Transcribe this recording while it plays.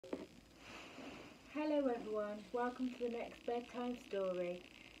Hello everyone, welcome to the next bedtime story.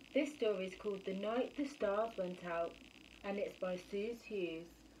 This story is called The Night the Stars Went Out and it's by Suze Hughes.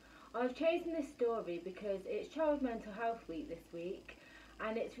 I've chosen this story because it's Child Mental Health Week this week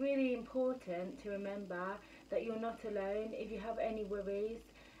and it's really important to remember that you're not alone. If you have any worries,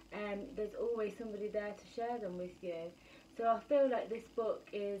 there's always somebody there to share them with you. So I feel like this book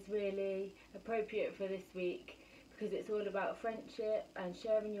is really appropriate for this week because it's all about friendship and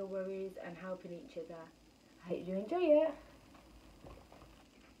sharing your worries and helping each other. I hope you enjoy it.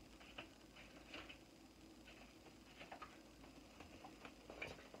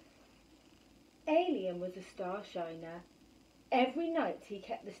 Alien was a star shiner. Every night he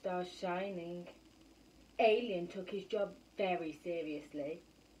kept the stars shining. Alien took his job very seriously.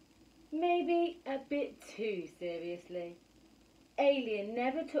 Maybe a bit too seriously. Alien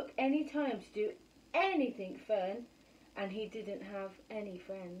never took any time to do anything fun, and he didn't have any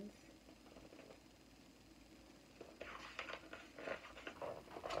friends.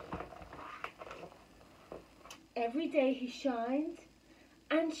 Every day he shined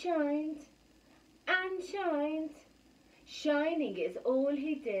and shined and shined. Shining is all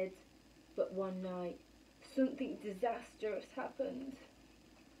he did. But one night, something disastrous happened.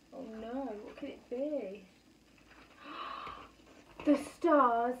 Oh no, what could it be? The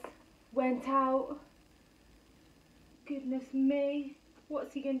stars went out. Goodness me,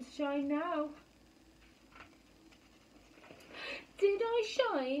 what's he going to shine now? Did I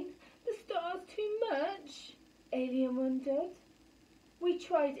shine the stars too much? Alien wondered. We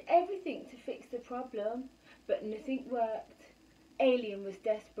tried everything to fix the problem, but nothing worked. Alien was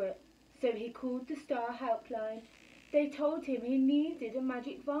desperate, so he called the star helpline. They told him he needed a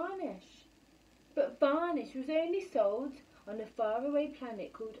magic varnish. But varnish was only sold on a faraway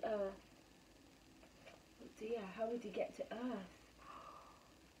planet called Earth. Oh dear, how would he get to Earth?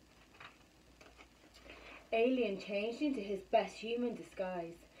 Alien changed into his best human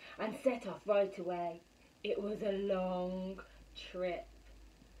disguise and set off right away. It was a long trip.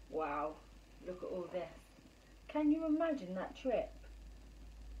 Wow, look at all this. Can you imagine that trip?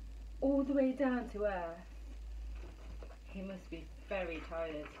 All the way down to Earth. He must be very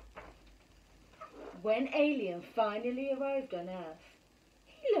tired. When Alien finally arrived on Earth,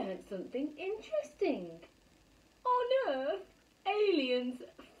 he learned something interesting. On Earth, aliens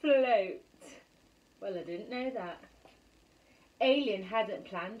float. Well, I didn't know that. Alien hadn't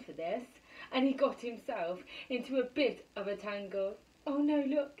planned for this, and he got himself into a bit of a tangle. Oh no,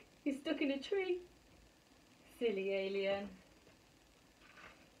 look, he's stuck in a tree. Silly Alien.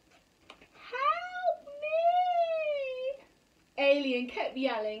 Help me! Alien kept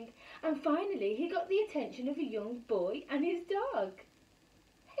yelling, and finally he got the attention of a young boy and his dog.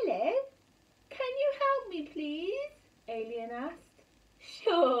 Hello, can you help me please? Alien asked.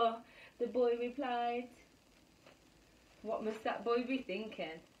 Sure, the boy replied. What must that boy be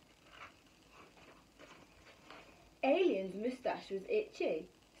thinking? Alien's moustache was itchy,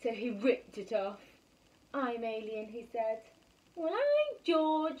 so he ripped it off. I'm Alien, he said. Well, I'm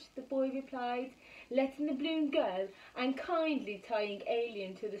George, the boy replied, letting the balloon go and kindly tying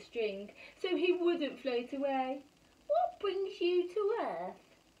Alien to the string so he wouldn't float away. What brings you to Earth?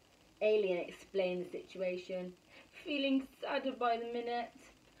 Alien explained the situation, feeling sadder by the minute.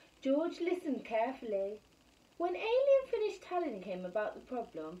 George listened carefully. When Alien finished telling him about the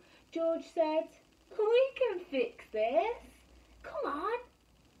problem, George said, we can fix this. Come on,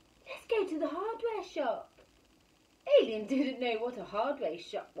 let's go to the hardware shop. Alien didn't know what a hardware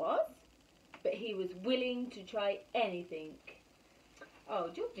shop was, but he was willing to try anything. Oh,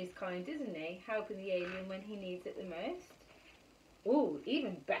 George is kind, isn't he? Helping the alien when he needs it the most. Oh,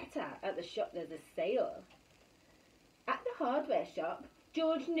 even better, at the shop there's a sale. At the hardware shop,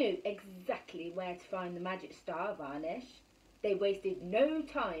 George knew exactly where to find the magic star varnish. They wasted no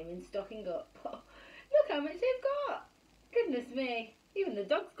time in stocking up. Look how much they've got. Goodness me, even the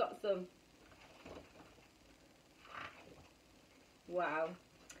dog's got some. Wow.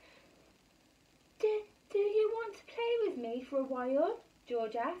 Do you want to play with me for a while?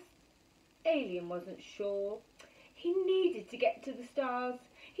 George asked. Alien wasn't sure. He needed to get to the stars.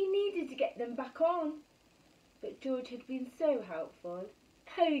 He needed to get them back on. But George had been so helpful.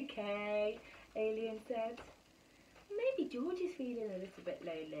 Okay, Alien said. Maybe George is feeling a little bit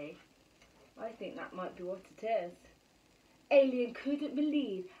lonely. I think that might be what it is. Alien couldn't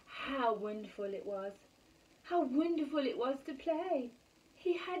believe how wonderful it was. How wonderful it was to play.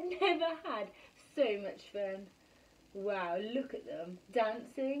 He had never had so much fun. Wow, look at them.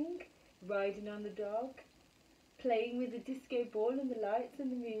 Dancing, riding on the dog, playing with the disco ball and the lights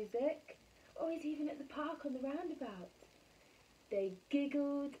and the music. Or he's even at the park on the roundabout. They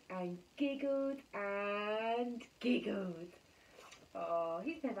giggled and giggled and giggled. Oh,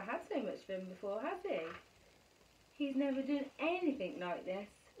 he's never had so much fun before, has he? He's never done anything like this.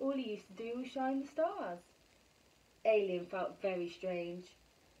 All he used to do was shine the stars. Alien felt very strange.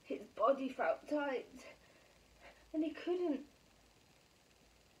 His body felt tight. And he couldn't.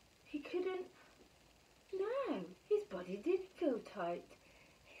 No, his body did feel tight.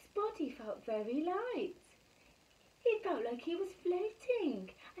 His body felt very light. He felt like he was floating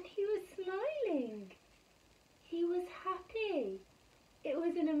and he was smiling. He was happy. It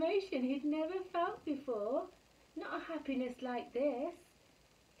was an emotion he'd never felt before. Not a happiness like this.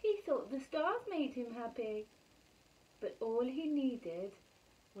 He thought the stars made him happy. But all he needed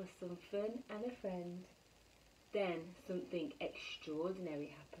was some fun and a friend. Then something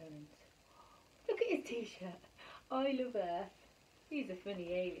extraordinary happened. Look at his t-shirt. I love Earth. He's a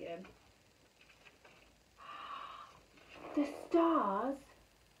funny alien. The stars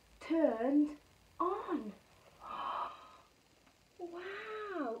turned on.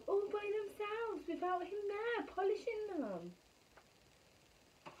 Wow, all by themselves without him there polishing them.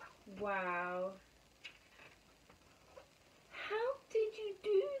 Wow. How did you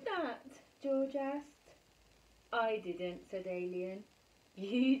do that? George asked. I didn't, said Alien.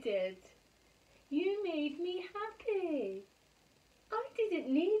 You did. You made me happy. I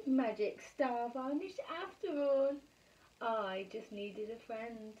didn't need magic star varnish after all. I just needed a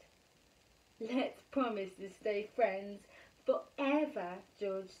friend. Let's promise to stay friends forever,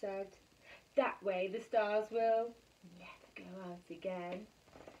 George said. That way the stars will never go out again.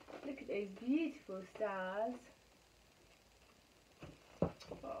 Look at those beautiful stars.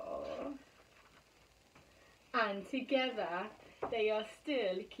 Oh. And together they are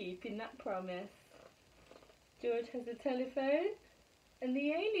still keeping that promise. George has a telephone and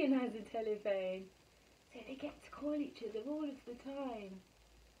the alien has a telephone. So they get to call each other all of the time.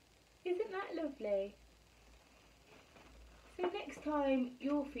 Isn't that lovely? So next time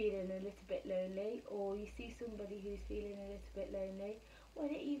you're feeling a little bit lonely or you see somebody who's feeling a little bit lonely, why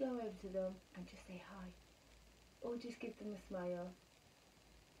don't you go over to them and just say hi? Or just give them a smile.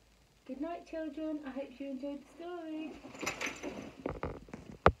 Good night, children. I hope you enjoyed the story.